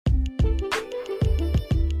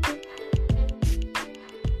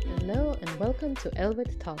Welcome to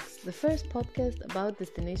Elvet Talks, the first podcast about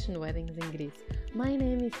destination weddings in Greece. My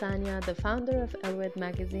name is Tanya, the founder of Elvet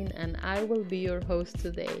magazine, and I will be your host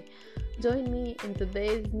today. Join me in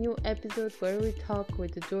today's new episode where we talk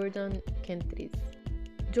with Jordan Kentris.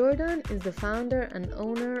 Jordan is the founder and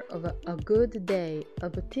owner of A Good Day, a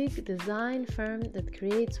boutique design firm that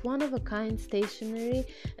creates one-of-a-kind stationery,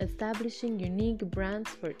 establishing unique brands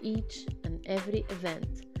for each and every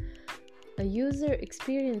event. A user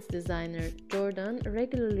experience designer, Jordan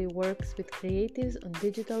regularly works with creatives on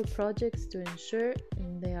digital projects to ensure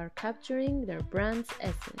they are capturing their brand's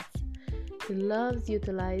essence. He loves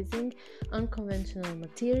utilizing unconventional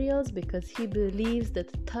materials because he believes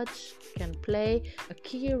that touch can play a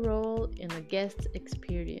key role in a guest's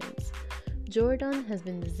experience. Jordan has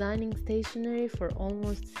been designing stationery for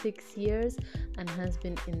almost 6 years and has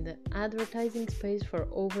been in the advertising space for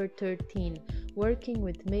over 13, working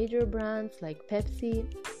with major brands like Pepsi,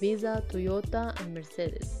 Visa, Toyota, and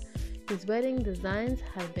Mercedes. His wedding designs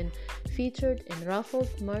have been featured in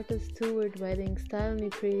Ruffles, Martha Stewart Wedding, Style Me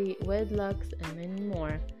Pretty, Wedlocks, and many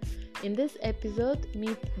more. In this episode,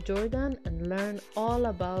 meet Jordan and learn all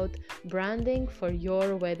about branding for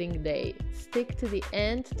your wedding day. Stick to the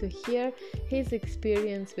end to hear his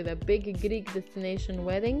experience with a big Greek destination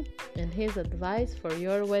wedding and his advice for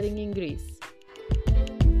your wedding in Greece.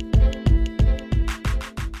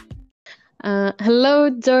 Hello,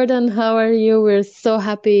 Jordan. How are you? We're so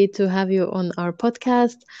happy to have you on our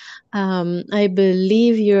podcast. I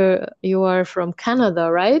believe you are from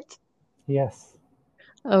Canada, right? Yes.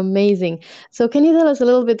 Amazing. So can you tell us a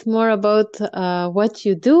little bit more about what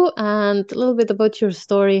you do and a little bit about your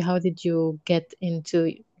story? How did you get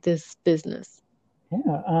into this business?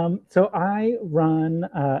 Yeah. So I run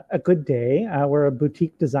A Good Day. We're a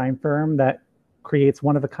boutique design firm that creates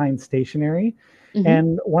one-of-a-kind stationery. Mm-hmm.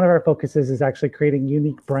 And one of our focuses is actually creating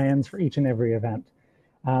unique brands for each and every event.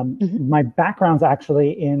 My background's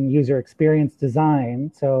actually in user experience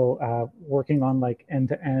design, so working on like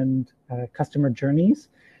end-to-end customer journeys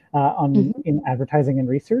in advertising and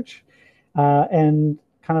research, and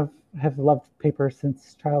kind of have loved paper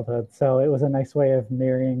since childhood. So it was a nice way of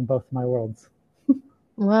marrying both my worlds.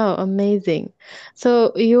 Wow, amazing.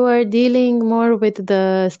 So you are dealing more with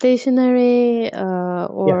the stationery,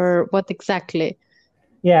 or Yes. what exactly?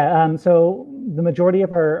 Yeah, so the majority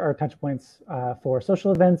of our touch points for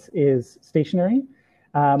social events is stationary,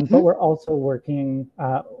 but we're also working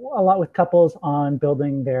a lot with couples on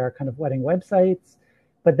building their kind of wedding websites,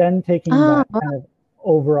 but then taking that Wow. kind of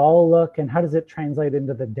overall look and how does it translate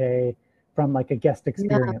into the day from like a guest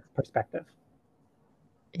experience perspective.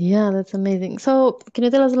 Yeah, that's amazing. So can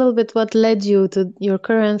you tell us a little bit what led you to your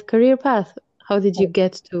current career path? How did you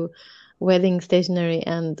get to wedding stationery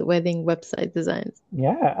and wedding website designs?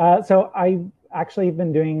 Yeah, so I actually have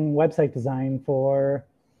been doing website design for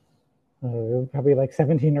probably like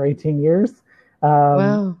 17 or 18 years.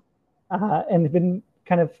 Wow. And have been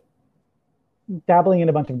kind of dabbling in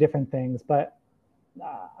a bunch of different things, but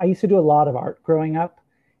I used to do a lot of art growing up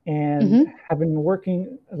and have been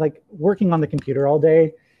working on the computer all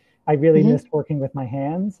day. I really missed working with my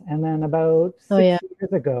hands. And then about 6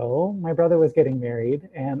 years ago, my brother was getting married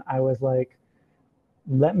and I was like,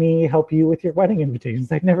 let me help you with your wedding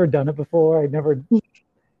invitations. I'd never done it before. I'd never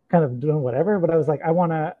kind of done whatever, but I was like,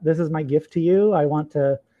 this is my gift to you. I want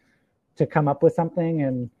to come up with something.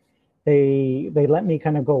 And they let me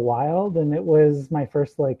kind of go wild, and it was my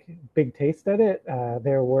first like big taste at it.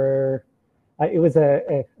 It was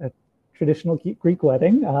a traditional Greek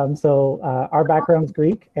wedding. So our background's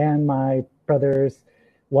Greek, and my brother's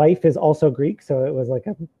wife is also Greek, so it was like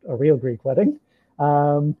a real Greek wedding.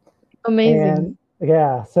 Amazing. And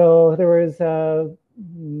yeah, so there was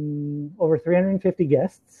over 350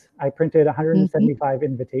 guests. I printed 175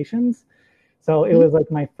 invitations, so it was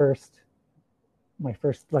like my first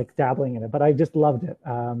like dabbling in it, but I just loved it.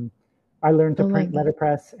 I learned to print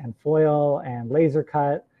letterpress and foil and laser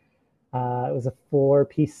cut. It was a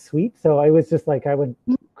 4-piece suite, so I was just like, I went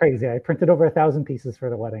crazy. I printed over 1,000 pieces for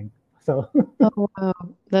the wedding. So oh wow,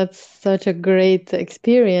 that's such a great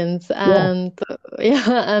experience, and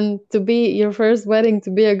and to be your first wedding to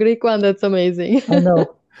be a Greek one, that's amazing. I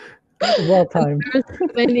know, well timed. There's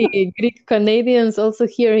many Greek Canadians also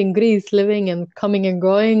here in Greece living and coming and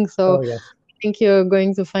going, so Oh yes. I think you're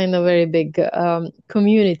going to find a very big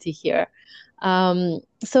community here.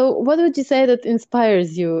 So what would you say that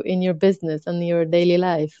inspires you in your business and your daily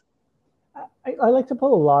life? I like to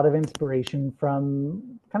pull a lot of inspiration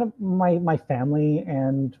from kind of my family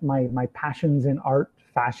and my passions in art,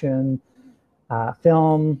 fashion,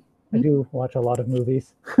 film, I do watch a lot of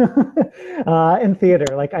movies and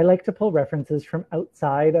theater. Like I like to pull references from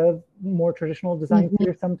outside of more traditional design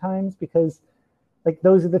theater sometimes, because like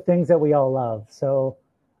those are the things that we all love. So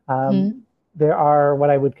there are what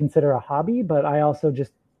I would consider a hobby, but I also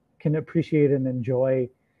just can appreciate and enjoy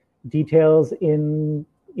details in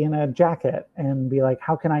a jacket and be like,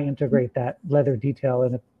 how can I integrate that leather detail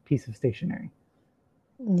in a piece of stationery?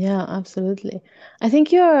 Yeah, absolutely. I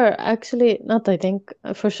think you're actually, not I think,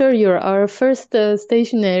 for sure you're our first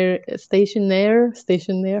stationery. What would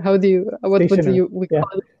Stationer. we Yeah,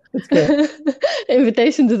 call that's correct. it?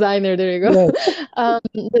 Invitation designer, there you go. Yes.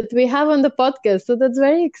 That we have on the podcast. So that's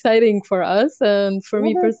very exciting for us and for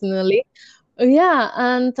me Okay. personally. Yeah,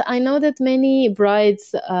 and I know that many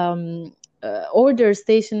brides order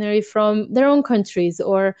stationery from their own countries,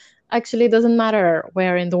 or actually it doesn't matter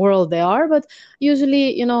where in the world they are, but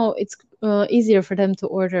usually, it's easier for them to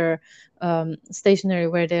order stationery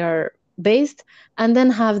where they are based and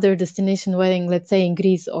then have their destination wedding, let's say in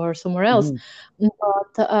Greece or somewhere else.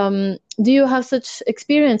 But do you have such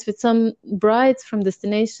experience with some brides from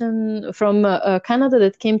Canada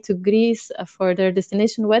that came to Greece for their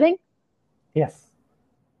destination wedding? Yes.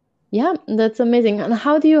 Yeah, that's amazing. And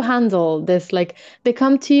how do you handle this? Like they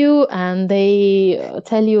come to you and they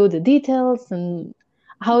tell you the details, and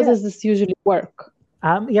how Yeah. does this usually work?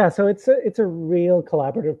 Yeah. So it's a real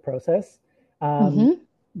collaborative process. Um, Mm-hmm.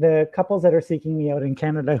 the couples that are seeking me out in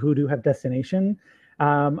Canada who do have destination,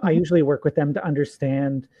 I usually work with them to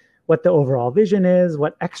understand what the overall vision is,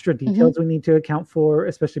 what extra Mm-hmm. details we need to account for,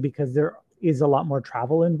 especially because there is a lot more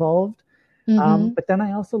travel involved. Mm-hmm. But then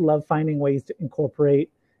I also love finding ways to incorporate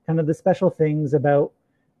kind of the special things about,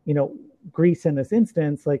 you know, Greece in this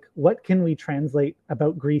instance. Like, what can we translate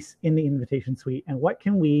about Greece in the invitation suite, and what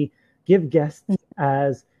can we give guests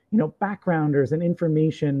as, you know, backgrounders and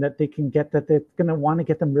information that they can get, that they're going to want to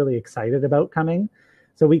get them really excited about coming.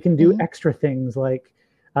 So we can do Mm-hmm. extra things like,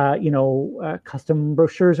 custom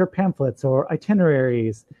brochures or pamphlets or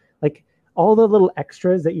itineraries, like all the little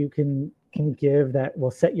extras that you can give that will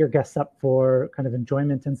set your guests up for kind of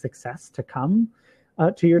enjoyment and success to come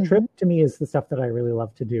to your trip, Mm-hmm. to me is the stuff that I really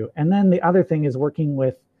love to do. And then the other thing is working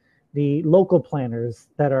with the local planners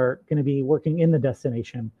that are going to be working in the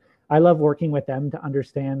destination. I love working with them to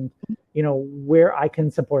understand, you know, where I can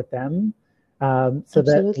support them, so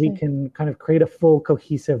that we Absolutely. can kind of create a full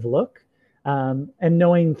cohesive look. And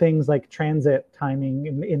knowing things like transit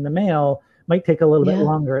timing in the mail might take a little bit Yeah.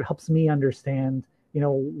 longer. It helps me understand, you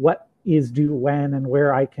know, what is due when and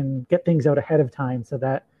where I can get things out ahead of time, so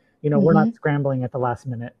that, you know, we're Mm-hmm. not scrambling at the last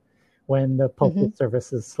minute when the Mm-hmm. postal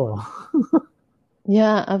service is slow.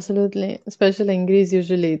 Yeah, absolutely. Especially in Greece,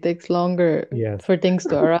 usually it takes longer Yes. for things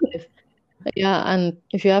to arrive. Yeah, and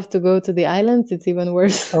if you have to go to the islands, it's even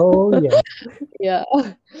worse. Oh, yeah. Yeah.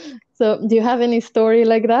 So, do you have any story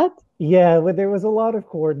like that? Yeah, but there was a lot of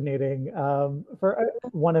coordinating for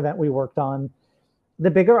one event we worked on.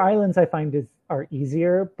 The bigger islands I find are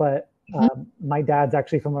easier, but Mhm. my dad's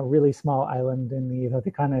actually from a really small island in the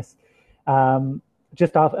Vaticanes, um,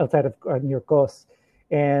 just off outside of near Kos,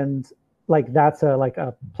 and like that's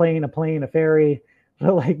a plane, a ferry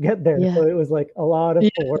to like get there. Yeah. So it was like a lot of Yeah.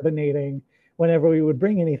 coordinating whenever we would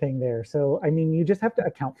bring anything there. So I mean, you just have to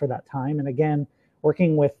account for that time, and again,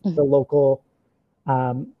 working with the local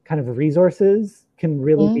kind of resources can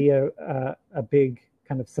really Mhm. be a big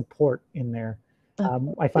kind of support in there.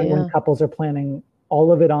 I find when Yeah. couples are planning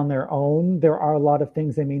all of it on their own, there are a lot of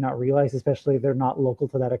things they may not realize, especially if they're not local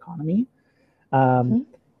to that economy. Um, Mhm.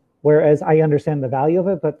 whereas I understand the value of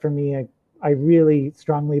it, but for me, I really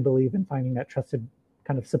strongly believe in finding that trusted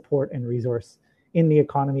kind of support and resource in the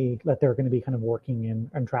economy that they're going to be kind of working in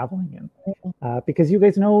and traveling in, because you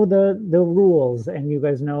guys know the rules and you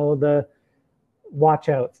guys know the watch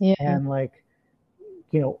outs, Yeah. and like,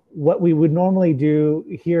 you know, what we would normally do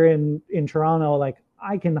here in Toronto, like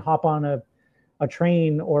I can hop on a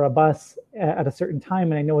train or a bus at a certain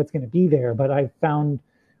time and I know it's going to be there. But I've found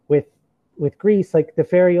with Greece, like the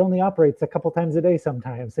ferry only operates a couple times a day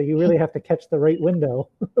sometimes, so you really have to catch the right window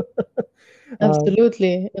um,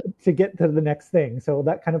 Absolutely. to get to the next thing. So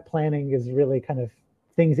that kind of planning is really kind of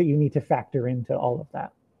things that you need to factor into all of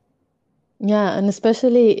that. Yeah, and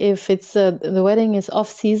especially if it's the wedding is off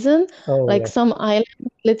season, Oh like yeah. some islands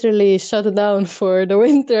literally shut down for the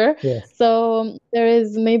winter. Yes. So there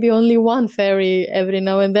is maybe only one ferry every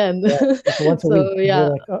now and then. Yeah, it's once a week So and you're yeah.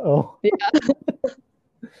 like, uh-oh.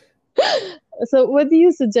 So what do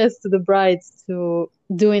you suggest to the brides to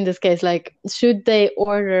do in this case? Like, should they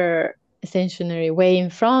order stationery way in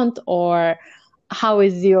front, or how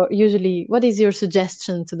is what is your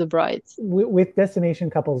suggestion to the brides? With destination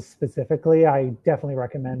couples specifically, I definitely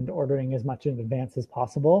recommend ordering as much in advance as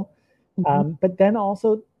possible. But then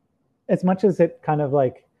also, as much as it kind of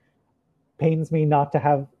like pains me not to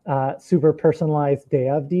have super personalized day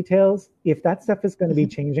of details, if that stuff is going to be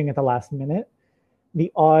changing at the last minute,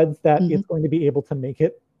 the odds that it's going to be able to make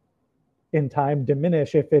it in time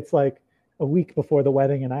diminish if it's like a week before the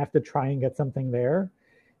wedding and I have to try and get something there.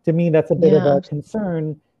 To me, that's a bit of a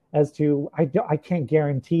concern as to I can't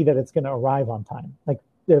guarantee that it's going to arrive on time. Like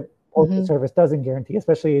the postal service doesn't guarantee,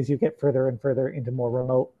 especially as you get further and further into more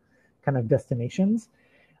remote kind of destinations.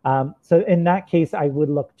 So in that case, I would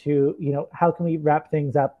look to, how can we wrap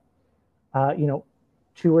things up, 2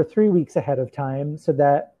 or 3 weeks ahead of time so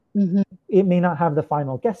that it may not have the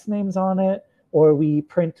final guest names on it, or we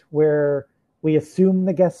print where we assume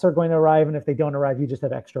the guests are going to arrive, and if they don't arrive, you just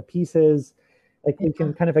have extra pieces. Like we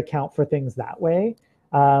can kind of account for things that way.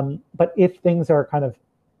 But if things are kind of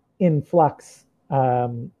in flux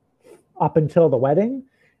up until the wedding,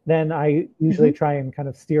 then I usually try and kind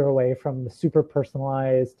of steer away from the super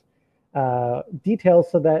personalized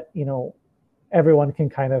details so that, everyone can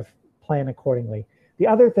kind of plan accordingly. The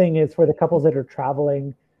other thing is for the couples that are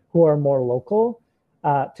traveling who are more local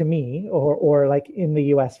to me, or like in the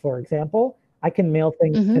US, for example, I can mail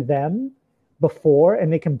things to them before,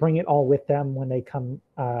 and they can bring it all with them when they come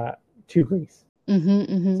to Greece.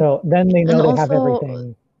 So then they know they have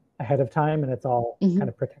everything ahead of time, and it's all kind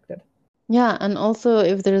of protected. Yeah, and also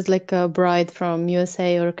if there's like a bride from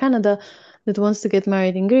USA or Canada that wants to get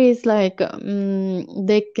married in Greece, like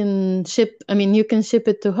they can ship, you can ship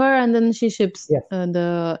it to her, and then she ships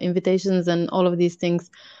the invitations and all of these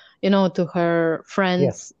things, to her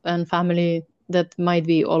friends and family that might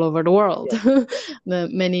be all over the world.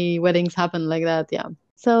 Many weddings happen like that, yeah.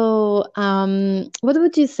 So what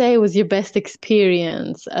would you say was your best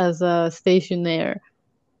experience as a stationaire?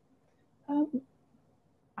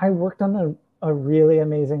 I worked on a really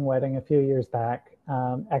amazing wedding a few years back.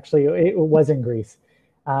 Actually, it was in Greece.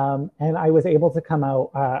 And I was able to come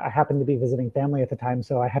out. I happened to be visiting family at the time,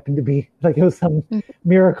 so I happened to be like, it was some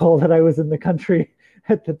miracle that I was in the country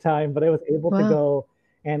at the time, but I was able to go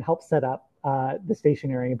and help set up the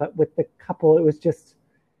stationery. But with the couple, it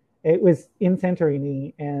was in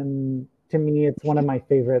Santorini, and to me, it's one of my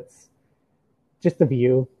favorites. Just the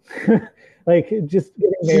view, like just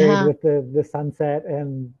getting married with the sunset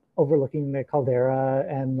and overlooking the caldera,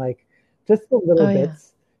 and like just the little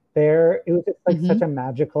bits there. It was just like such a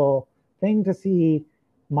magical thing to see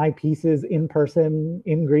my pieces in person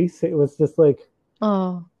in Greece. It was just like,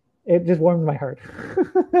 it just warmed my heart.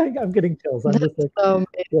 I'm getting chills. I'm just like, so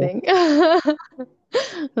amazing.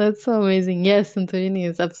 That's so amazing. Yes, Santorini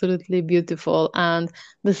is absolutely beautiful, and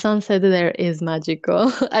the sunset there is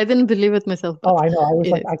magical. I didn't believe it myself. Oh, I know. I was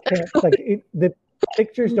like, I can't. Like the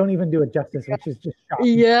pictures don't even do it justice, which is just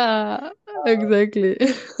shocking. Yeah, exactly.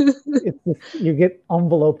 It's just, you get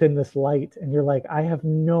enveloped in this light, and you're like, I have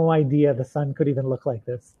no idea the sun could even look like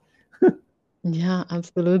this. Yeah,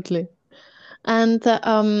 absolutely. And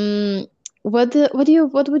what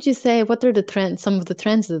would you say? What are the trends? Some of the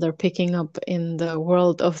trends that are picking up in the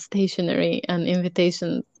world of stationery and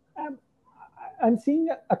invitations? I'm seeing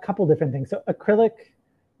a couple different things. So acrylic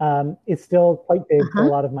is still quite big for a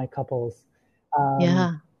lot of my couples.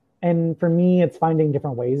 And for me, it's finding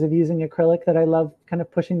different ways of using acrylic that I love kind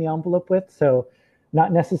of pushing the envelope with. So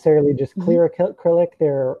not necessarily just clear acrylic.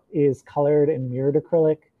 There is colored and mirrored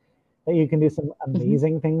acrylic that you can do some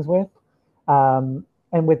amazing things with.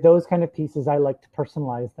 And with those kind of pieces, I like to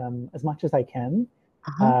personalize them as much as I can.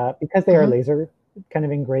 Because they are laser kind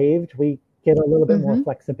of engraved, we get a little bit more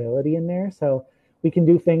flexibility in there. So we can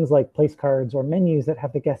do things like place cards or menus that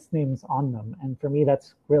have the guest names on them. And for me,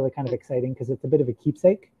 that's really kind of exciting because it's a bit of a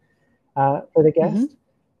keepsake for the guest.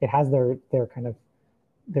 It has their kind of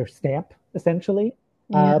their stamp essentially,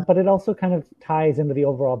 but it also kind of ties into the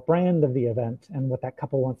overall brand of the event and what that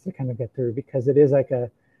couple wants to kind of get through, because it is like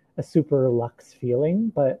a super luxe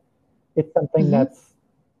feeling, but it's something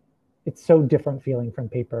it's so different feeling from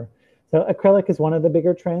paper. So acrylic is one of the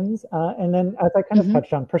bigger trends. And then as I kind of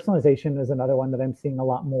touched on, personalization is another one that I'm seeing a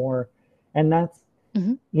lot more. And that's,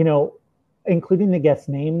 including the guest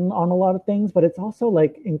name on a lot of things, but it's also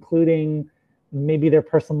like including maybe their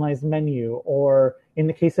personalized menu, or in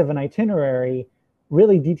the case of an itinerary,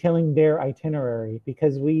 really detailing their itinerary,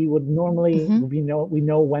 because we would normally, we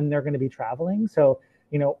know when they're going to be traveling. So,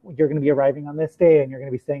 you're going to be arriving on this day and you're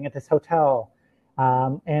going to be staying at this hotel.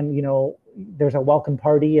 And, there's a welcome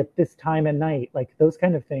party at this time at night, like those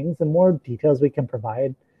kind of things. The more details we can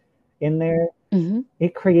provide in there, Mm-hmm.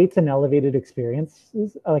 it creates an elevated experience,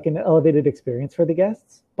 like an elevated experience for the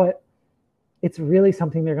guests, but it's really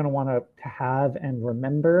something they're going to want to have and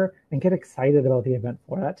remember and get excited about the event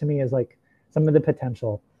for. That to me is like some of the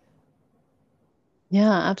potential. Yeah,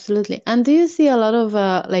 absolutely. And do you see a lot of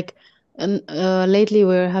lately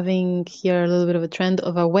we're having here a little bit of a trend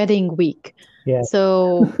of a wedding week. Yeah.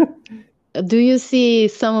 So do you see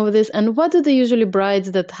some of this? And what do the usually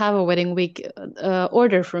brides that have a wedding week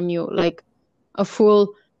order from you? Like a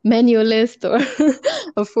full menu list or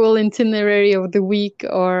a full itinerary of the week,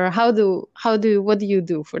 or what do you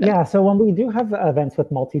do for them? Yeah, so when we do have events with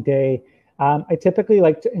multi-day, I typically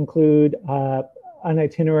like to include an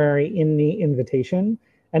itinerary in the invitation,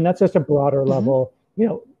 and that's just a broader Hmm. level,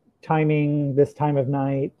 timing, this time of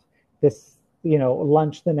night, this,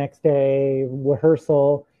 lunch the next day,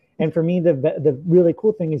 rehearsal. And for me, the really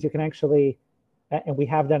cool thing is you can actually, and we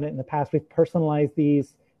have done it in the past, we've personalized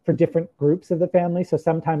these for different groups of the family. So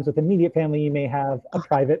sometimes with immediate family, you may have a Okay.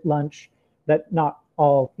 private lunch that not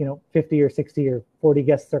all 50 or 60 or 40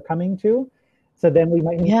 guests are coming to. So then we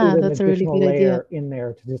might include Yeah, an that's a really additional good idea. layer in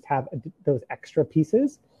there to just have those extra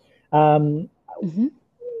pieces. um, Hmm.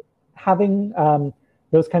 Having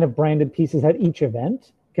those kind of branded pieces at each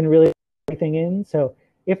event can really put everything in. So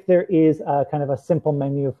if there is a kind of a simple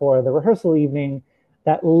menu for the rehearsal evening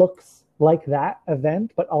that looks like that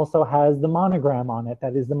event, but also has the monogram on it,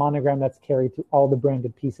 that is the monogram that's carried through all the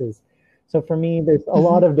branded pieces. So for me, there's a Hmm.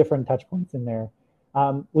 lot of different touch points in there.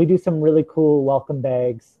 We do some really cool welcome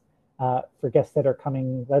bags for guests that are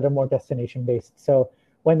coming that are more destination based. So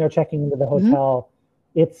when they're checking into the Hmm. hotel,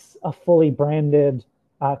 it's a fully branded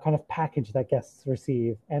kind of package that guests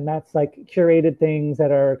receive, and that's like curated things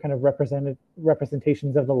that are kind of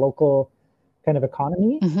representations of the local kind of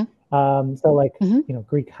economy. Hmm. So like Hmm.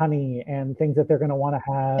 Greek honey and things that they're going to want to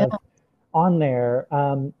Yeah. have on there.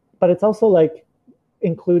 But it's also like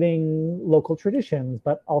including local traditions,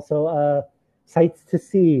 but also sights to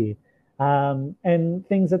see, and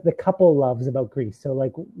things that the couple loves about Greece. So,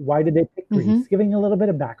 like, why did they pick Hmm. Greece? Giving a little bit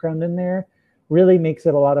of background in there really makes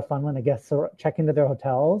it a lot of fun when the guests check into their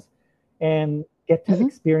hotels and get to Hmm.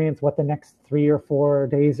 experience what the next 3 or 4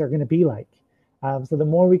 days are going to be like. So, the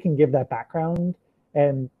more we can give that background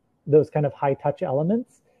and those kind of high touch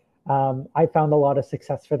elements, I found a lot of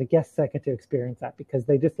success for the guests that get to experience that because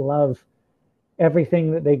they just love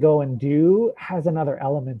everything that they go and do has another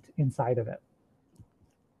element inside of it.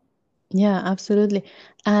 Yeah, absolutely.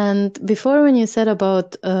 And before, when you said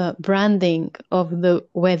about branding of the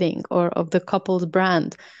wedding or of the couple's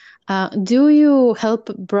brand, do you help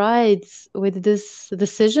brides with this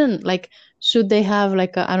decision? Like, should they have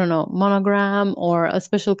like a, I don't know, monogram or a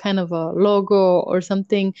special kind of a logo or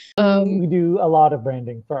something? We do a lot of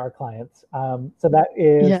branding for our clients. So that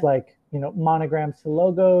is Yeah. like, monograms to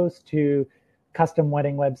logos to custom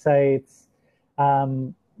wedding websites.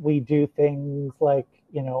 We do things like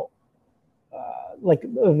the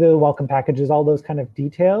welcome packages, all those kind of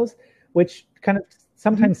details, which kind of Hmm.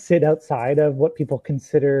 sometimes sit outside of what people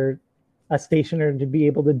consider a stationer to be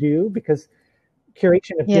able to do because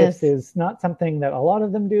curation of gifts Yes. is not something that a lot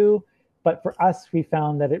of them do. But for us, we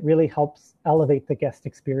found that it really helps elevate the guest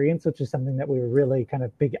experience, which is something that we were really kind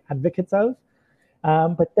of big advocates of.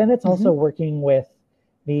 But then it's Hmm. also working with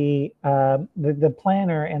the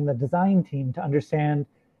planner and the design team to understand,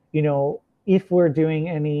 if we're doing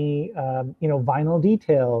any vinyl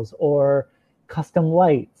details or custom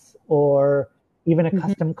lights or even a Hmm.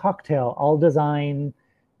 custom cocktail. I'll design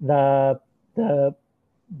the the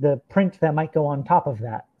the print that might go on top of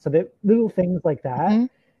that. So the little things like that,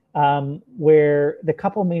 Hmm. where the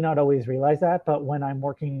couple may not always realize that, but when I'm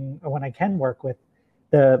working or when I can work with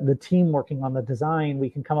the team working on the design, we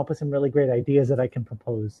can come up with some really great ideas that I can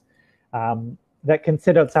propose that can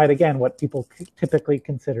sit outside again what people typically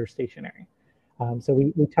consider stationary. So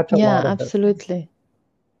we touch a Yeah, lot of those things. absolutely.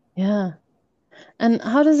 Yeah. And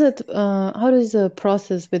how does the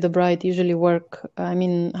process with the bride usually work? I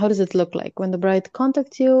mean, how does it look like when the bride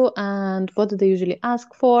contacts you, and what do they usually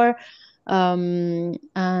ask for? And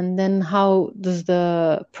then how does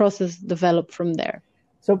the process develop from there?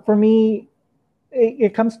 So for me,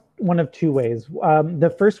 it comes one of two ways.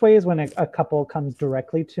 The first way is when a couple comes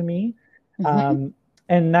directly to me, Hmm. um,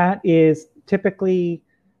 and that is typically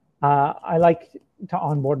I like to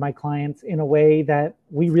onboard my clients in a way that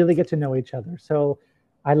we really get to know each other. So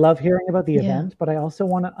I love hearing about the Yeah. event, but I also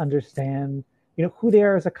want to understand, who they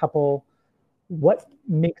are as a couple, what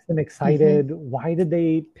makes them Hmm. excited, why did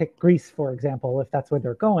they pick Greece, for example, if that's where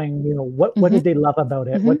they're going, what Hmm. did they love about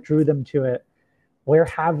it, Hmm. what drew them to it, where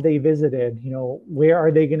have they visited, where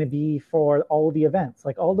are they going to be for all the events,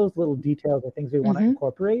 like all those little details are things we want to Hmm.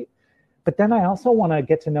 incorporate. But then I also want to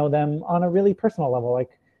get to know them on a really personal level.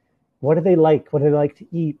 Like, what do they like? What do they like to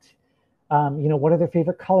eat? What are their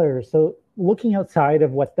favorite colors? So looking outside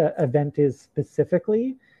of what the event is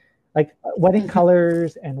specifically, like wedding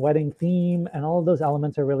colors and wedding theme and all of those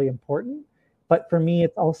elements are really important. But for me,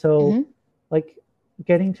 it's also like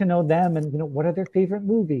getting to know them and, what are their favorite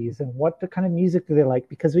movies and what the kind of music do they like?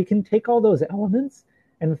 Because we can take all those elements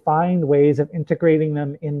and find ways of integrating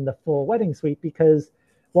them in the full wedding suite. Because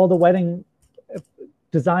while the wedding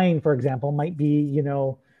design, for example, might be,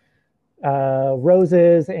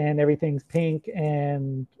 roses and everything's pink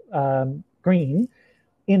and green,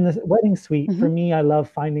 in the wedding suite, for me, I love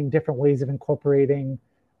finding different ways of incorporating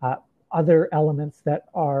other elements that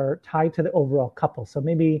are tied to the overall couple. So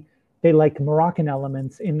maybe they like Moroccan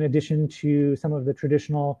elements in addition to some of the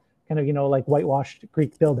traditional kind of, like whitewashed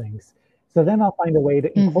Greek buildings. So then I'll find a way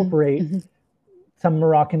to incorporate some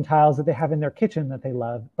Moroccan tiles that they have in their kitchen that they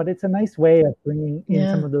love. But it's a nice way of bringing in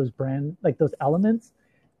some of those those elements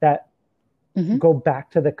that go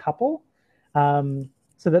back to the couple,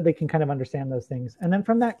 so that they can kind of understand those things. And then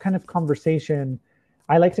from that kind of conversation,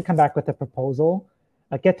 I like to come back with a proposal,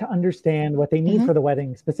 get to understand what they need for the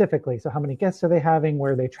wedding specifically. So how many guests are they having?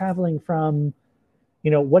 Where are they traveling from?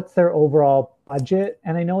 What's their overall budget?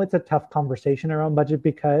 And I know it's a tough conversation around budget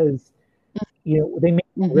because, they may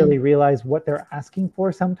not really realize what they're asking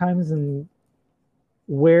for sometimes and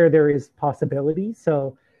where there is possibility.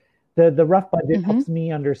 So the rough budget helps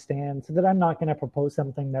me understand so that I'm not going to propose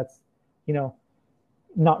something that's,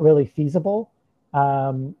 not really feasible.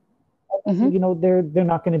 They're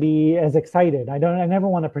not going to be as excited. I never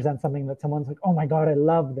want to present something that someone's like, oh my God, I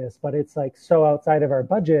love this, but it's like so outside of our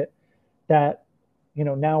budget that,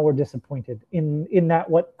 now we're disappointed in that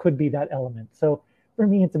what could be that element. So for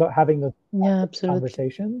me, it's about having those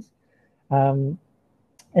conversations. And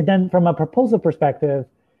then from a proposal perspective,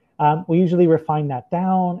 we usually refine that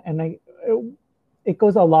down, and it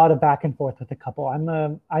goes a lot of back and forth with the couple.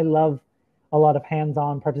 I love a lot of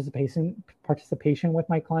hands-on participation with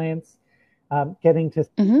my clients, getting to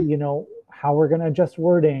how we're going to adjust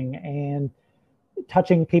wording and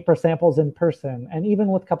touching paper samples in person. And even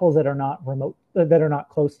with couples that are not remote, that are not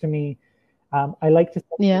close to me, I like to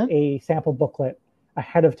send a sample booklet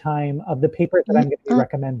ahead of time of the papers that I'm going to be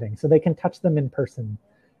recommending, so they can touch them in person.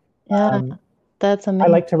 That's amazing.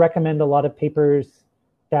 I like to recommend a lot of papers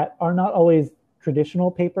that are not always traditional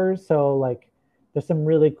papers. So like there's some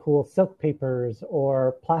really cool silk papers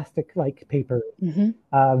or plastic-like paper.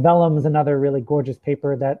 Vellum's another really gorgeous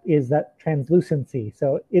paper that is that translucency.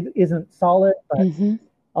 So it isn't solid, but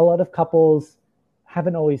a lot of couples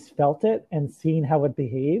haven't always felt it and seen how it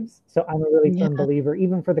behaves. So I'm a really firm believer,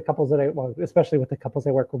 even for the couples that especially with the couples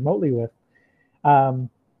I work remotely with,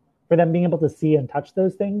 for them being able to see and touch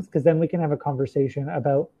those things, because then we can have a conversation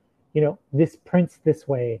about, this prints this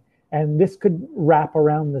way, and this could wrap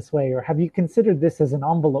around this way, or have you considered this as an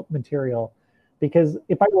envelope material? Because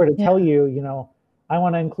if I were to tell you, I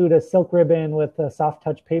want to include a silk ribbon with a soft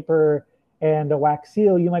touch paper and a wax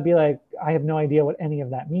seal, you might be like, I have no idea what any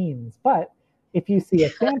of that means. But if you see a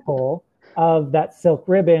sample of that silk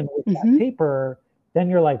ribbon with that paper, then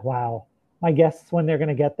you're like, wow, my guests, when they're going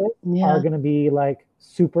to get this, are going to be like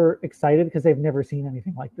super excited because they've never seen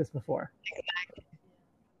anything like this before.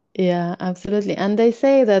 Yeah, absolutely. And they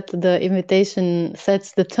say that the invitation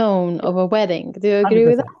sets the tone of a wedding. Do you agree 100%.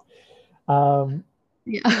 with that?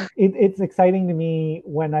 It's exciting to me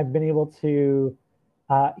when I've been able to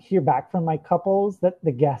hear back from my couples that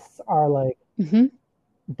the guests are like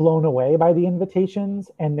blown away by the invitations,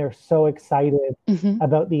 and they're so excited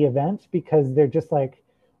about the event because they're just like,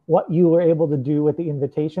 what you were able to do with the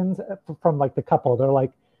invitations from like the couple. They're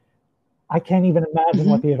like, I can't even imagine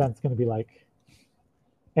what the event's going to be like.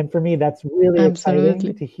 And for me, that's really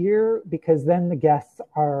exciting to hear, because then the guests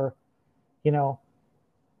are,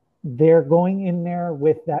 they're going in there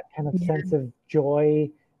with that kind of sense of joy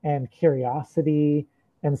and curiosity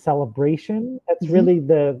and celebration. That's really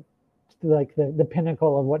the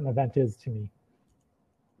pinnacle of what an event is to me.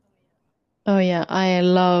 Oh yeah, I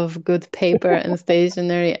love good paper and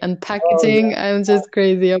stationery and packaging. I'm just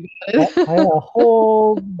crazy about it. I have a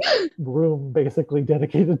whole room basically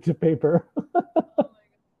dedicated to paper.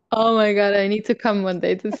 Oh my God, I need to come one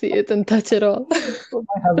day to see it and touch it all. So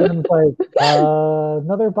my husband's like,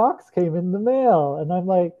 another box came in the mail. And I'm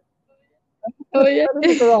like, oh yeah. in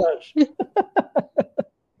the garage.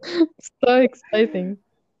 So exciting.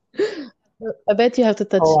 I bet you have to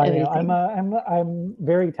touch everything. I'm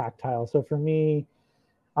very tactile. So for me,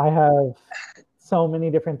 I have so many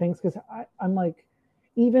different things, because I'm like,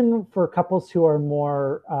 even for couples who are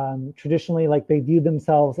more traditionally, like they view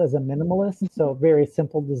themselves as a minimalist, so very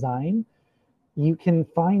simple design, you can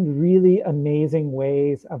find really amazing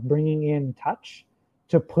ways of bringing in touch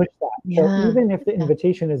to push that. So Yeah. even if the Yeah.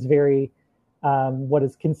 invitation is very, what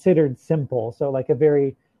is considered simple, so like a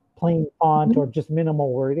very plain font or just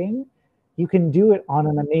minimal wording, you can do it on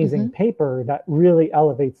an amazing paper that really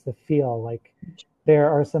elevates the feel. Like there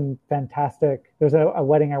are some fantastic, there's a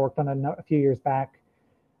wedding I worked on a few years back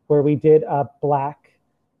where we did a black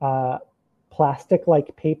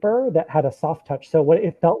plastic-like paper that had a soft touch. So what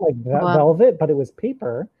it felt like Wow. velvet, but it was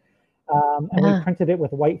paper, and we Yeah. printed it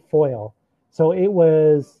with white foil. So it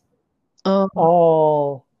was Oh,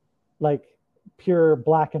 all like pure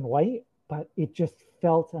black and white, but it just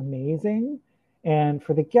felt amazing. And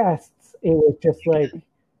for the guests, it was just like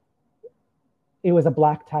it was a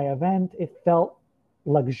black tie event. It felt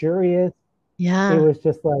luxurious. It yeah. was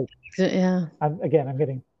just like Yeah. I'm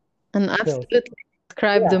getting And chills. absolutely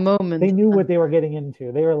describe the Yeah, they moment. knew what they were getting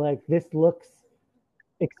into. They were like, this looks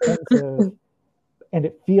expensive and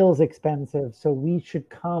it feels expensive, so we should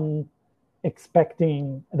come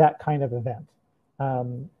expecting that kind of event.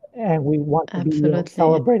 And we want to be, Absolutely.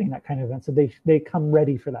 celebrating that kind of event. So they come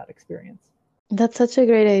ready for that experience. That's such a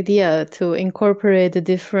great idea to incorporate the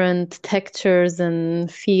different textures and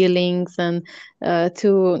feelings and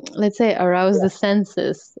to, let's say, arouse Yeah, the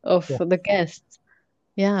senses of yeah. the guests.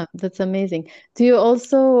 Yeah, that's amazing. Do you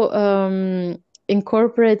also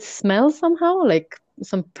incorporate smell somehow, like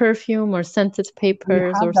some perfume or scented We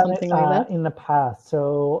papers have or done it something like that? in the past.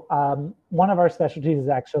 So one of our specialties is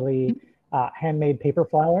actually handmade paper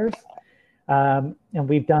flowers. And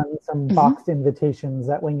we've done some Hmm. boxed invitations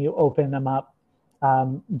that when you open them up,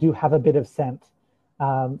 do have a bit of scent,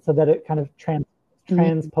 so that it kind of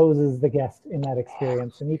transposes the guest in that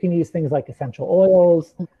experience. And you can use things like essential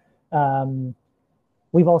oils. Um,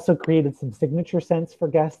 we've also created some signature scents for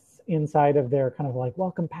guests inside of their kind of like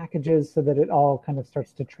welcome packages so that it all kind of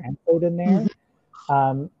starts to translate in there.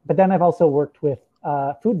 Hmm. But then I've also worked with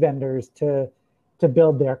food vendors to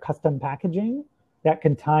build their custom packaging that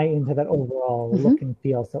can tie into that overall Hmm. look and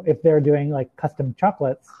feel. So if they're doing like custom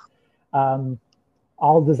chocolates, um,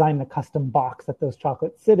 I'll design the custom box that those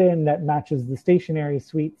chocolates sit in that matches the stationery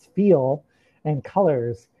sweets feel and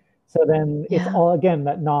colors. So then it's Yeah. all again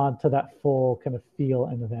that nod to that full kind of feel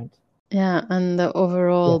and event. Yeah, and the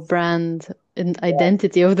overall Yes. brand and Yeah.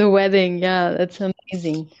 identity of the wedding. Yeah, that's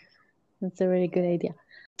amazing. That's a really good idea.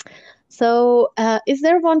 So, is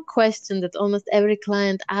there one question that almost every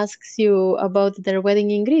client asks you about their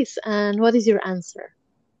wedding in Greece, and what is your answer?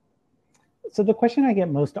 So the question I get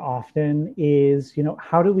most often is,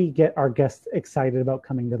 how do we get our guests excited about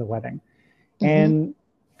coming to the wedding? Hmm. And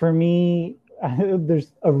for me,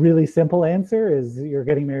 there's a really simple answer: is you're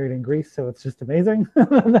getting married in Greece, so it's just amazing.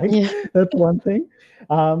 Like Yeah. that's one thing.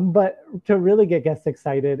 But to really get guests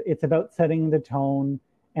excited, it's about setting the tone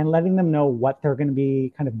and letting them know what they're going to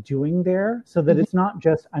be kind of doing there, so that Hmm. it's not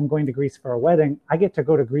just I'm going to Greece for a wedding. I get to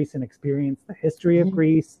go to Greece and experience the history of Hmm.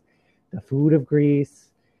 Greece, the food of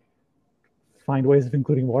Greece, find ways of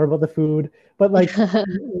including more about the food, but like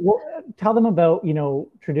tell them about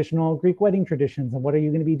traditional Greek wedding traditions and what are you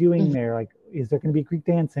going to be doing there. Like, is there going to be Greek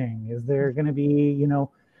dancing? Is there going to be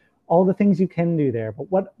all the things you can do there? But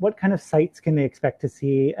what kind of sites can they expect to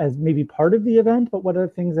see as maybe part of the event? But what are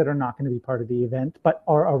things that are not going to be part of the event but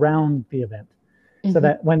are around the event? So Hmm.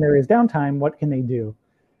 that when there is downtime, what can they do?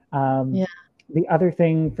 Um, Yeah. the other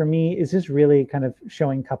thing for me is just really kind of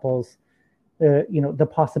showing couples the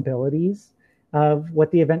possibilities of what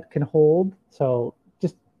the event can hold. So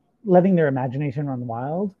just letting their imagination run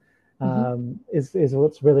wild Hmm. is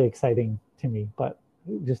what's really exciting to me. But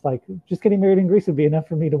just getting married in Greece would be enough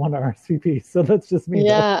for me to want to RSVP. So that's just me though.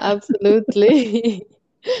 Yeah, absolutely.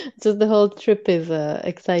 Just the whole trip is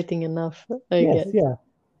exciting enough, I Yes, guess. yeah.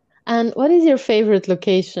 And what is your favorite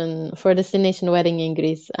location for a destination wedding in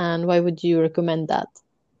Greece, and why would you recommend that?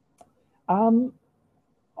 Um,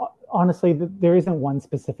 honestly, there isn't one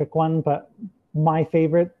specific one, but my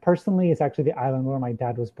favorite personally is actually the island where my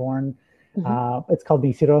dad was born. Hmm. It's called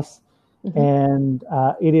Nisiros, Hmm. and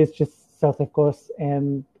it is just south of Kos.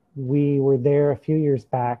 And we were there a few years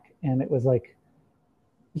back, and it was like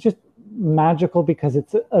it's just magical because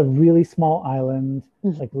it's a really small island.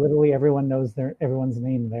 Like literally everyone knows everyone's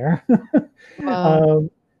name there. Wow.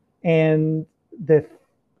 um, and the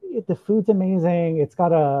the food's amazing. It's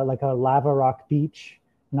got a lava rock beach,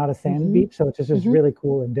 not a sand Hmm. beach, so it's just Hmm. really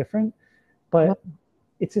cool and different. Wow. But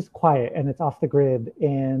it's just quiet and it's off the grid,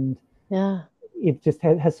 and Yeah. it just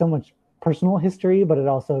has so much personal history, but it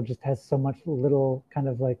also just has so much little kind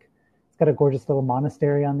of like it's got a gorgeous little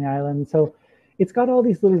monastery on the island. So it's got all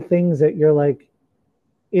these little things that you're like,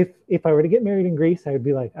 if I were to get married in Greece, I would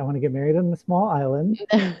be like, I want to get married on a small island.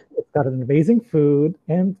 It's got an amazing food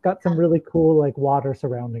and it's got some really cool like water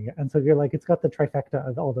surrounding it. And so you're like, it's got the trifecta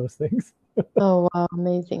of all those things. Oh, wow,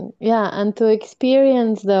 amazing. Yeah, and to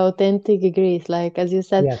experience the authentic Greece, like as you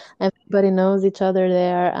said, Yes, everybody knows each other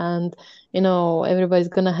there, and everybody's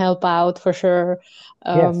gonna help out for sure.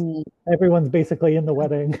 yes. Um, Everyone's basically in the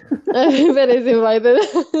wedding. everybody's invited.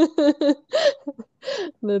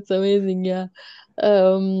 That's amazing, yeah.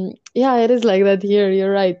 Yeah, it is like that here,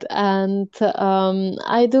 you're right. And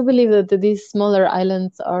I do believe that these smaller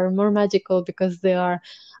islands are more magical because they are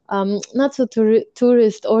not so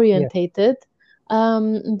tourist Yes, orientated,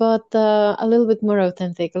 but a little bit more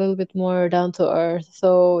authentic, a little bit more down to earth.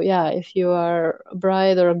 So yeah, if you are a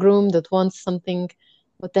bride or a groom that wants something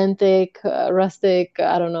authentic, rustic,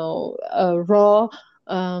 I don't know, raw,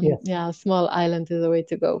 yes. yeah, a small island is the way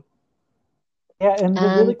to go. Yeah, and the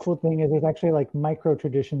really And cool thing is there's actually like micro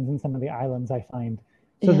traditions in some of the islands I find.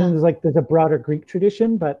 So then yeah. there's a broader Greek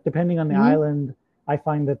tradition, but depending on the Hmm. island, I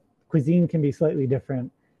find that cuisine can be slightly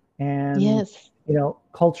different. And Yes.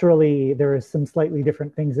 culturally there is some slightly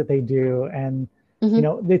different things that they do. And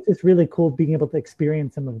Hmm. it's just really cool being able to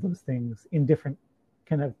experience some of those things in different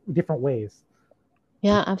kind of different ways.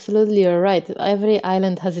 Yeah, absolutely. You're right. Every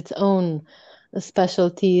island has its own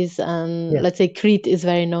specialties, and Yes. let's say Crete is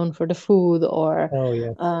very known for the food, or Oh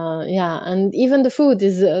yes. yeah, and even the food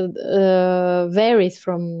is varies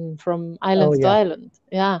from Oh island to yeah. island.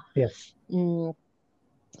 Yeah. Yes. Mm,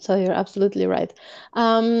 so you're absolutely right.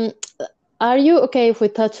 Um, are you okay if we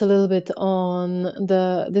touch a little bit on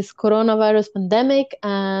this coronavirus pandemic? Oh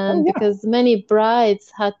And yeah. because many brides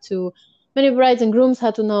and grooms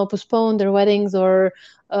had to now postpone their weddings or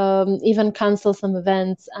even cancel some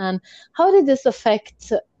events. And how did this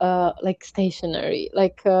affect like stationery?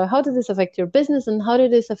 Like how did this affect your business, and how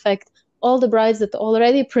did this affect all the brides that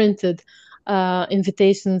already printed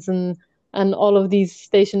invitations and all of these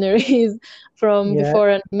stationaries from Yeah. before,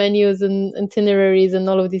 and menus and itineraries and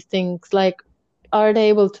all of these things? Like, are they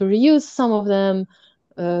able to reuse some of them?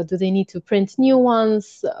 Do they need to print new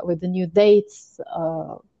ones with the new dates?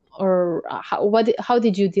 Or how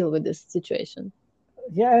did you deal with this situation?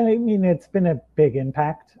 Yeah, I mean it's been a big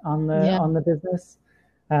impact on the Yeah. business.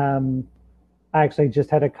 Um, I actually just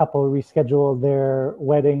had a couple reschedule their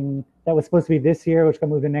wedding that was supposed to be this year, which got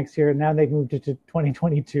moved to next year. And now they've moved it to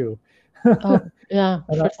 2022. Oh, yeah,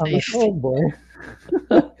 And for I'm like, safety. oh boy.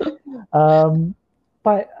 um,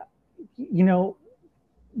 but you know,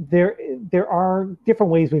 there there are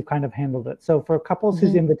different ways we've kind of handled it. So for couples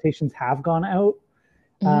whose Hmm. invitations have gone out,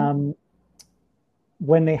 Hmm. um,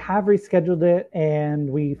 when they have rescheduled it and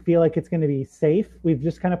we feel like it's going to be safe, we've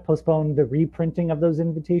just kind of postponed the reprinting of those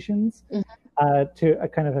invitations to a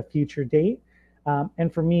kind of a future date.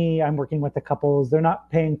 And for me, I'm working with the couples. They're not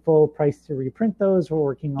paying full price to reprint those. We're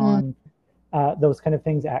working Hmm. on those kind of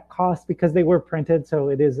things at cost because they were printed, so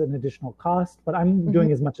it is an additional cost. But I'm Hmm.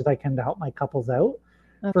 doing as much as I can to help my couples out.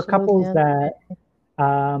 For Absolutely. couples Yeah. that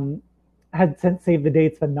um, had sent save the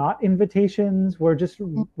dates but not invitations, we're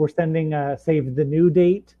sending a save the new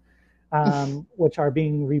date, which are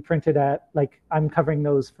being reprinted at, like, I'm covering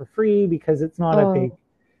those for free because it's not a big Oh.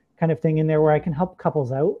 kind of thing in there where I can help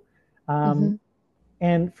couples out. Hmm. Um,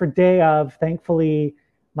 and for day of, thankfully,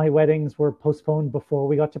 my weddings were postponed before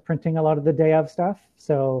we got to printing a lot of the day of stuff.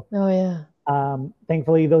 So Oh, yeah.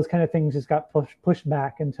 thankfully, those kind of things just got pushed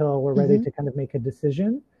back until we're ready Hmm. to kind of make a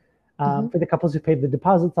decision. Hmm. For the couples who paid the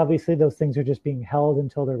deposits, obviously, those things are just being held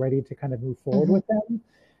until they're ready to kind of move forward Hmm. with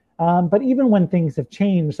them. But even when things have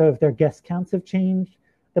changed, so if their guest counts have changed,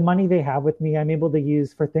 the money they have with me, I'm able to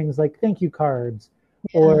use for things like thank you cards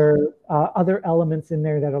Yeah. or other elements in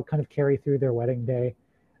there that'll kind of carry through their wedding day.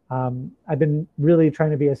 I've been really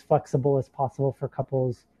trying to be as flexible as possible for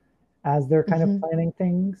couples as they're kind of Hmm. planning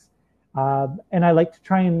things. And I like to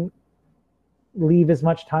try and leave as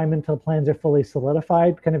much time until plans are fully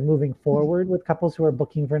solidified, kind of moving forward with couples who are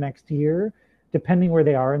booking for next year, depending where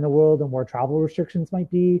they are in the world and where travel restrictions might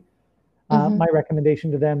be. Hmm. My recommendation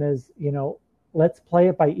to them is, let's play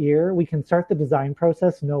it by ear. We can start the design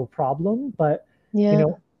process, no problem, but you Yeah.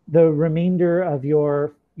 know, the remainder of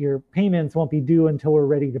your payments won't be due until we're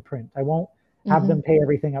ready to print. I won't have Hmm. them pay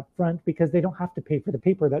everything up front because they don't have to pay for the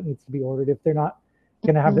paper that needs to be ordered if they're not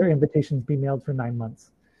going to have their Hmm. invitations be mailed for 9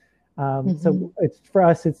 months. Hmm. So it's for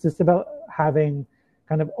us, it's just about having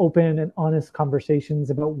kind of open and honest conversations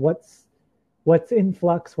about what's in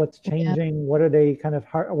flux, what's Yeah. changing, what are they kind of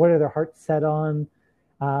what are their hearts set on.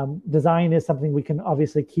 Design is something we can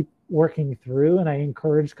obviously keep working through, and I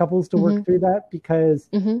encourage couples to Hmm. work through that because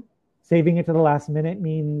Hmm. saving it to the last minute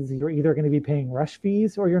means you're either going to be paying rush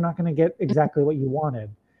fees or you're not going to get exactly what you wanted.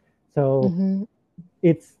 So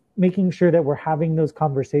it's making sure that we're having those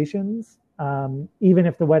conversations, even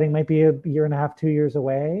if the wedding might be a year and a half, 2 years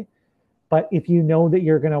away. But if you know that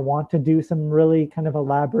you're going to want to do some really kind of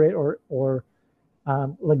elaborate or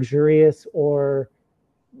luxurious or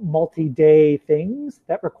multi-day things,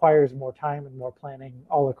 that requires more time and more planning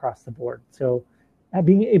all across the board. So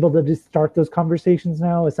being able to just start those conversations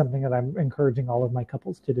now is something that I'm encouraging all of my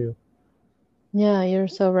couples to do. Yeah, you're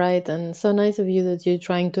so right. And so nice of you that you're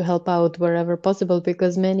trying to help out wherever possible,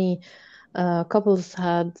 because many couples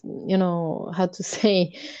had to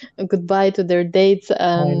say goodbye to their dates I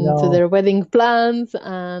and to know. their wedding plans,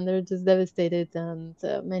 and they're just devastated. And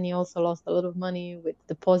many also lost a lot of money with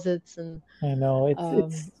deposits and I know. um,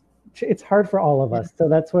 It's hard for all of yeah, us. So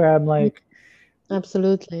that's where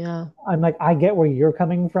absolutely, yeah, I'm like, I get where you're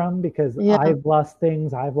coming from because yeah, I've lost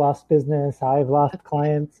things, I've lost business, I've lost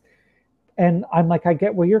clients. And I'm like, I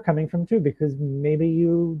get where you're coming from too, because maybe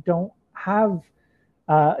you don't have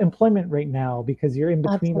employment right now because you're in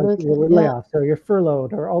between like absolutely, your yeah, layoffs or you're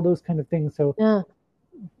furloughed or all those kind of things. So, yeah,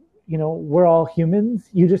 we're all humans.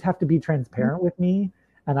 You just have to be transparent with me,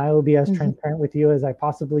 and I will be as mhm, transparent with you as I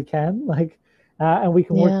possibly can. And we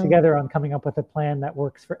can work yeah. together on coming up with a plan that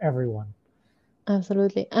works for everyone.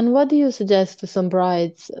 Absolutely. And what do you suggest to some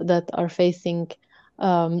brides that are facing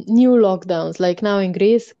new lockdowns? Like now in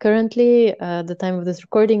Greece, currently, at the time of this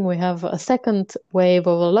recording, we have a second wave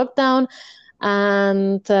of a lockdown.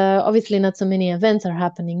 And obviously, not so many events are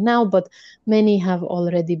happening now, but many have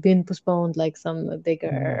already been postponed, like some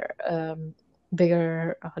Mm.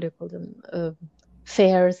 bigger, how do you call them,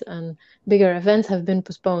 fairs and bigger events have been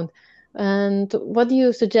postponed. And what do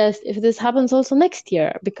you suggest if this happens also next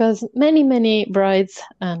year? Because many, many brides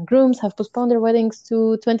and grooms have postponed their weddings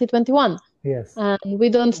to 2021, Yes. and we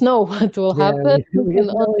don't know what will Yeah, happen. We we have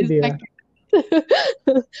can no only idea.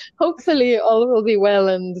 speculate. Hopefully, all will be well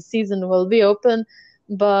and the season will be open,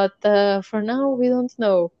 but for now, we don't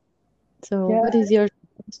know. So, Yeah, what is your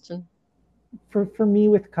suggestion? for me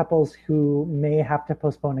with couples who may have to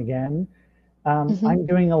postpone again, Hmm. I'm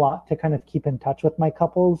doing a lot to kind of keep in touch with my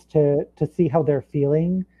couples to see how they're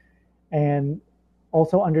feeling and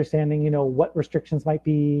also understanding, what restrictions might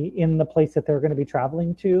be in the place that they're going to be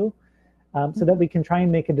traveling to, so that we can try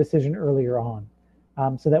and make a decision earlier on,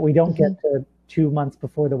 so that we don't Hmm. get to 2 months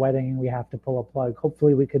before the wedding and we have to pull a plug.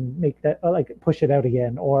 Hopefully, we can make that like push it out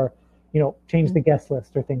again, or change the guest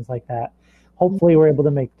list or things like that. Hopefully, we're able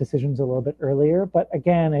to make decisions a little bit earlier. But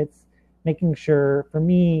again, it's making sure for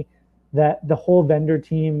me that the whole vendor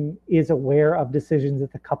team is aware of decisions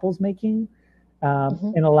that the couple's making,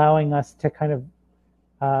 Hmm. and allowing us to kind of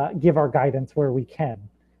give our guidance where we can.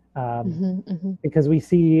 Um, Hmm. Hmm. because we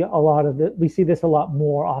see this a lot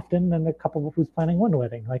more often than the couple who's planning one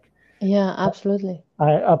wedding. Like Yeah, absolutely.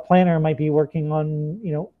 a planner might be working on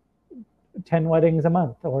 10 weddings a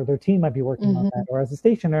month, or their team might be working on that, Hmm. or as a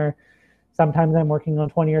stationer sometimes I'm working on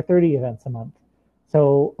 20 or 30 events a month.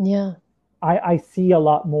 So Yeah. I see a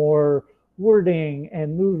lot more wording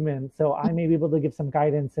and movement, so I may be able to give some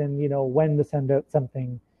guidance in when to send out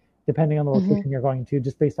something depending on the Hmm. location you're going to,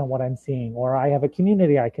 just based on what I'm seeing. Or I have a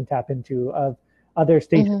community I can tap into of other Hmm.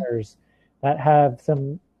 stationers that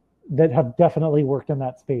have definitely worked in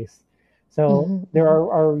that space. So Hmm. there Hmm.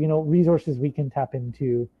 are resources we can tap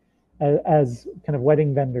into as kind of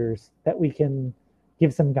wedding vendors that we can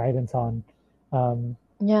give some guidance on. Um,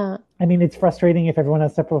 Yeah. I mean, it's frustrating if everyone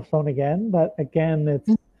has to postpone again, but again,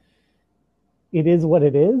 it is what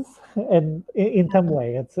it is, and in some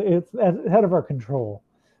way, it's out of our control.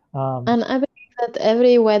 Um, And I believe that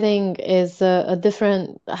every wedding is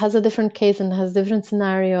has a different case and has a different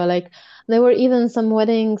scenario. Like there were even some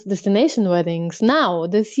weddings, destination weddings now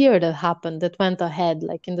this year that happened that went ahead,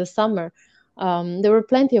 like in the summer. There were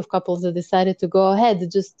plenty of couples that decided to go ahead,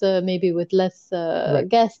 just maybe with less right.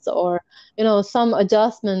 guests, or some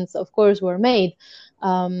adjustments, of course, were made.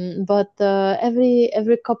 But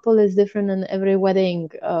every couple is different, and every wedding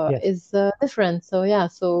Yes. is different. So yeah,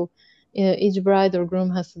 so each bride or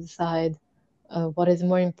groom has to decide what is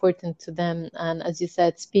more important to them, and as you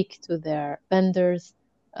said, speak to their vendors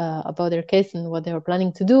about their case and what they are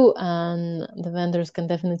planning to do. And the vendors can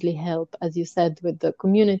definitely help, as you said, with the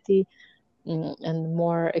community, and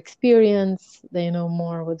more experience. They know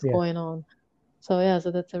more what's Yes. going on. So yeah, so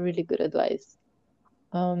that's a really good advice.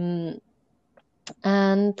 Um,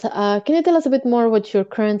 and can you tell us a bit more what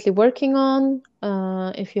you're currently working on?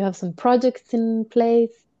 If you have some projects in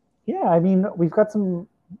place? Yeah. I mean, we've got some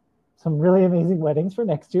really amazing weddings for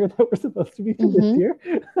next year that were supposed to be for this Mm-hmm. year.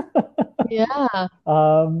 Yeah.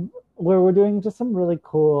 Where we're doing just some really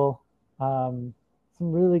cool. some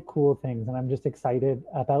really cool things, and I'm just excited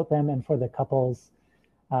about them. And for the couples,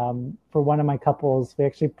 for one of my couples, we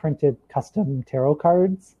actually printed custom tarot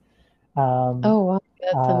cards. Um, Oh, wow,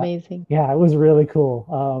 that's uh, amazing. yeah, it was really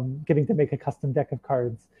cool getting to make a custom deck of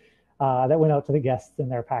cards that went out to the guests in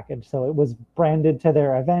their package. So it was branded to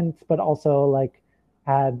their event, but also like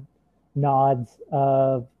had nods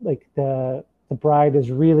of like the bride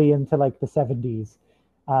is really into like the 70s.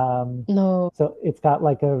 Um, No. so it's got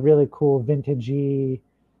like a really cool vintagey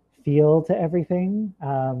feel to everything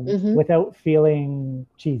Mm-hmm. without feeling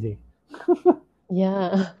cheesy.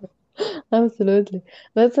 Yeah, absolutely.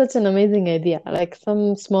 That's such an amazing idea. Like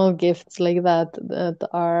some small gifts like that that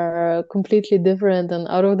are completely different and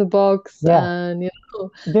out of the box Yeah, and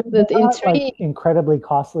they're that not like intrigue. incredibly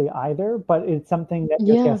costly either, but it's something that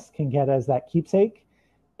your Yeah, guests can get as that keepsake.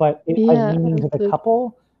 But it has yeah, meaning to the absolutely.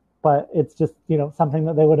 couple, but it's just, something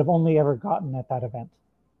that they would have only ever gotten at that event.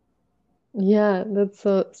 Yeah, that's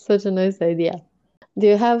such a nice idea. Do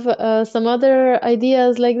you have some other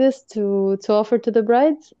ideas like this to offer to the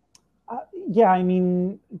brides? Uh, yeah, I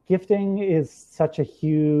mean, gifting is such a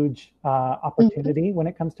huge Hmm. opportunity when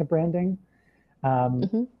it comes to branding. Um,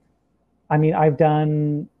 Hmm. I mean, I've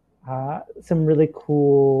done some really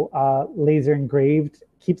cool laser engraved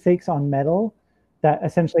keepsakes on metal that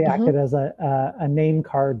essentially Uh-huh. acted as a name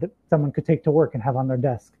card that someone could take to work and have on their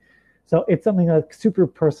desk. So it's something like super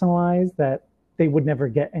personalized that they would never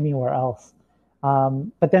get anywhere else.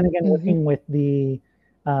 But then again, Hmm. working with the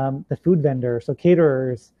food vendor, so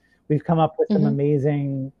caterers, we've come up with some Hmm.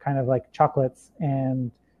 amazing kind of like chocolates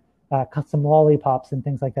and custom lollipops and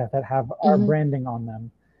things like that that have our Hmm. branding on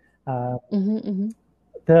them. Uh, Hmm.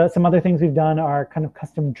 Hmm. some other things we've done are kind of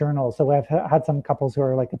custom journals. So I've had some couples who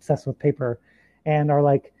are like obsessed with paper and are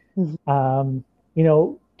like, Hmm. um,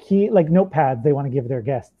 key like notepads they want to give their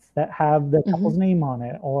guests that have the Hmm. couple's name on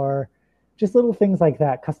it, or just little things like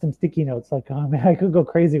that, custom sticky notes. Like, oh man, I could go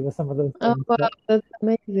crazy with some of those Oh, things, wow, but that's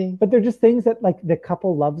amazing. they're just things that like the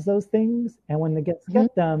couple loves those things, and when the guests Hmm.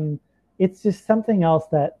 get them, it's just something else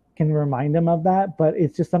that can remind them of that, but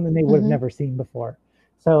it's just something they would have Hmm. never seen before.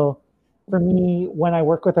 So for me, when I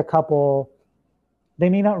work with a couple, they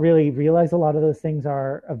may not really realize a lot of those things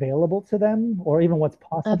are available to them or even what's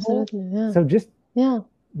possible. Absolutely. Yeah. So just Yeah.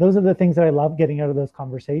 those are the things that I love getting out of those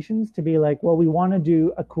conversations, to be like, well, we want to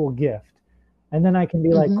do a cool gift. And then I can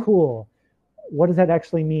be like, Hmm. cool, what does that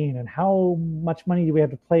actually mean? And how much money do we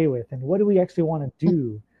have to play with? And what do we actually want to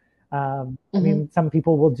do? I Hmm. mean, some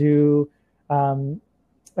people will do, um,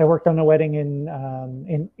 I worked on a wedding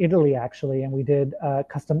in Italy actually, and we did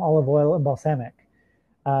custom olive oil and balsamic.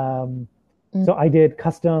 Um, so I did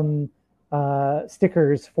custom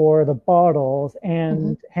stickers for the bottles Hmm.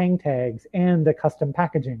 and hang tags and the custom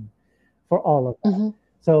packaging for all of that. Hmm.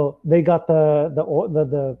 So they got the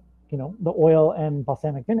oil and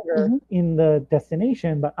balsamic vinegar Hmm. in the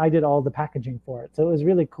destination, but I did all the packaging for it. So it was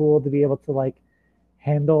really cool to be able to like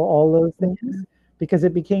handle all those things, because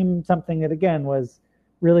it became something that again was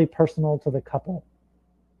really personal to the couple.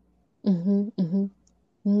 Hmm. Hmm.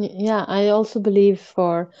 Yeah, I also believe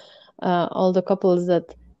for all the couples that,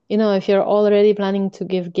 if you're already planning to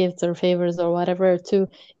give gifts or favors or whatever, to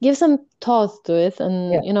give some thought to it Yeah,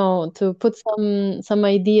 and, to put some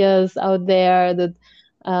ideas out there that,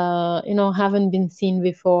 haven't been seen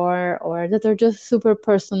before or that are just super yeah.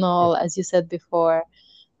 personal, as you said before,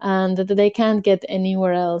 and that they can't get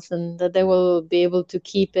anywhere else and that they will be able to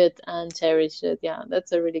keep it and cherish it. Yeah,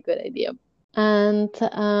 that's a really good idea. And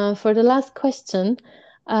for the last question,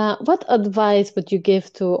 what advice would you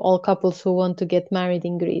give to all couples who want to get married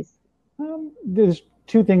in Greece? There's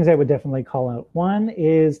two things I would definitely call out. One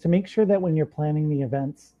is to make sure that when you're planning the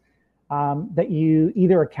events, that you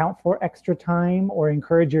either account for extra time or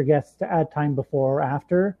encourage your guests to add time before or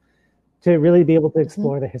after to really be able to Hmm.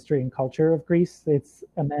 explore the history and culture of Greece. It's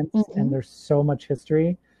immense and Hmm. there's so much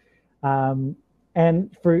history. Um,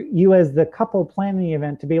 and for you as the couple planning the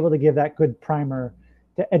event to be able to give that good primer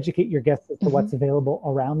to educate your guests as to Hmm. what's available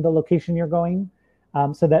around the location you're going.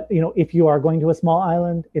 So that, if you are going to a small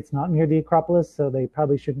island, it's not near the Acropolis, so they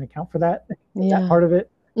probably shouldn't account for that in that Yeah. part of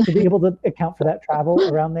it, to be able to account for that travel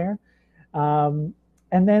around there. Um,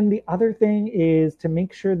 and then the other thing is to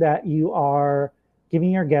make sure that you are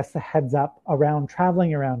giving your guests a heads up around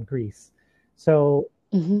traveling around Greece. So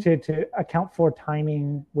Hmm. to account for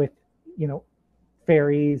timing with, you know,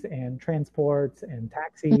 ferries and transports and Hmm.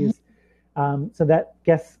 taxis, so that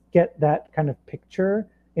guests get that kind of picture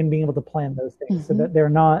in being able to plan those things, so Hmm. that they're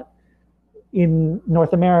not in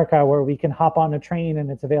North America where we can hop on a train and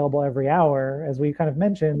it's available every hour. As we kind of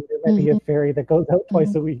mentioned, there might be a Hmm. ferry that goes out Hmm.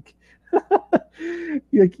 twice a week.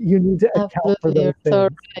 You need to account for Absolutely, those you're so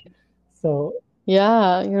things. right. So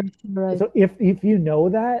Yeah, you're right. so if you know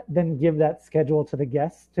that, then give that schedule to the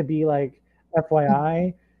guests to be like,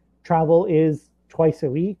 FYI, travel is twice a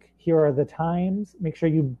week. Here are the times. Make sure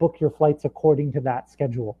you book your flights according to that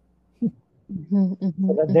schedule, Mhm, so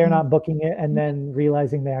mhm, that they're mhm. not booking it and then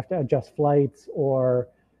realizing they have to adjust flights, or,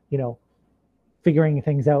 you know, figuring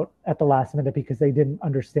things out at the last minute because they didn't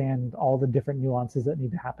understand all the different nuances that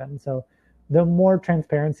need to happen. So the more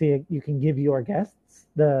transparency you can give your guests,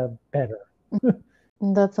 the better.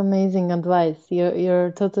 That's amazing advice.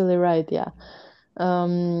 You're totally right. Yeah.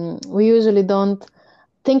 We usually don't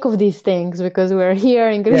think of these things because we're here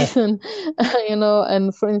in Yes. Greece, and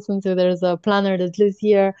and for instance, if there's a planner that lives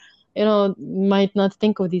here, might not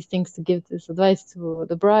think of these things to give this advice to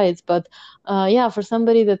the brides. But yeah, for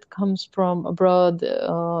somebody that comes from abroad,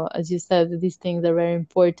 as you said, these things are very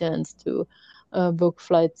important to book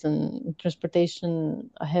flights and transportation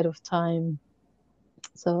ahead of time.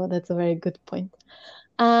 So that's a very good point.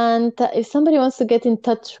 And if somebody wants to get in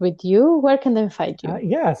touch with you, where can they find you?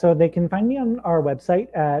 Yeah, so they can find me on our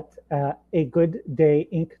website at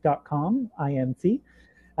agooddayinc.com, INC.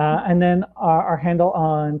 And then our handle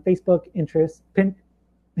on Facebook,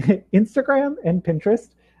 Instagram, and Pinterest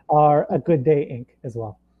are A Good Day Inc. as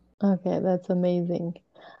well. Okay, that's amazing.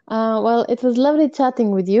 Well, it was lovely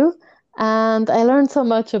chatting with you, and I learned so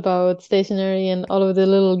much about stationery and all of the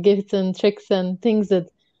little gifts and tricks and things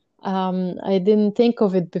that I didn't think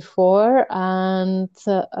of it before. And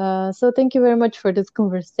so thank you very much for this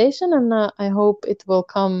conversation, and I hope it will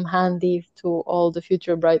come handy to all the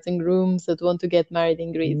future brides and grooms that want to get married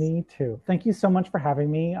in Greece. Me too. Thank you so much for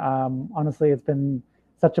having me. Honestly, it's been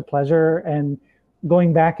such a pleasure. And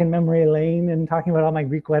going back in memory lane and talking about all my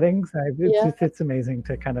Greek weddings, Yeah, it's amazing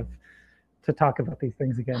to kind of to talk about these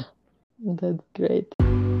things again. that's great.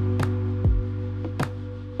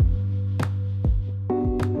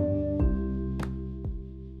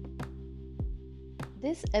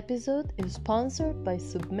 This episode is sponsored by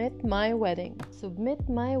Submit My Wedding. Submit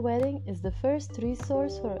My Wedding is the first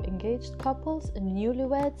resource for engaged couples and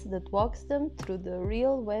newlyweds that walks them through the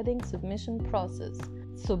real wedding submission process.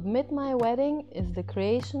 Submit My Wedding is the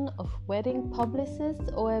creation of wedding publicist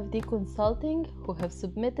OFD Consulting, who have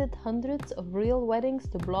submitted hundreds of real weddings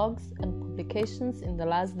to blogs and publications in the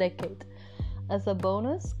last decade. As a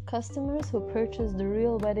bonus, customers who purchase the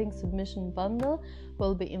Real Wedding Submission Bundle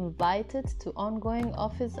will be invited to ongoing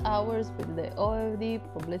office hours with the OFD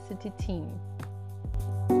publicity team.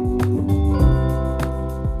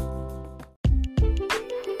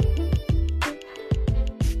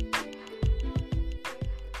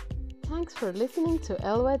 Thanks for listening to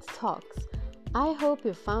Elwed Talks. I hope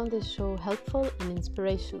you found this show helpful and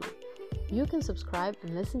inspirational. You can subscribe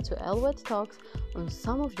and listen to Elwed Talks on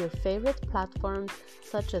some of your favorite platforms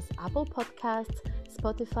such as Apple Podcasts,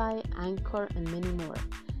 Spotify, Anchor, and many more.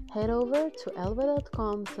 Head over to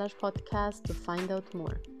elwed.com/podcast to find out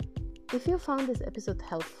more. If you found this episode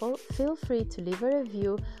helpful, feel free to leave a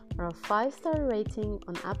review or a 5-star rating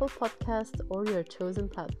on Apple Podcasts or your chosen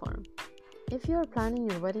platform. If you are planning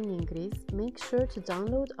your wedding in Greece, make sure to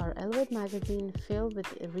download our Elwed magazine filled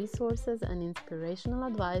with resources and inspirational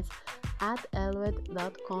advice at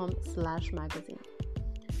elwed.com/magazine.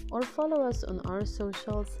 Or follow us on our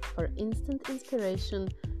socials for instant inspiration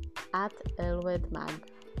at elwedmag.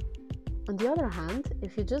 On the other hand,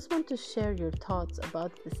 if you just want to share your thoughts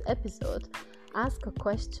about this episode, ask a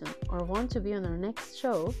question, or want to be on our next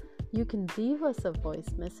show, you can leave us a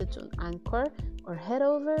voice message on Anchor or head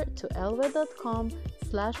over to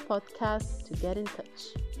elwed.com/podcast to get in touch.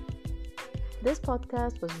 This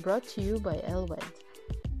podcast was brought to you by Elwed.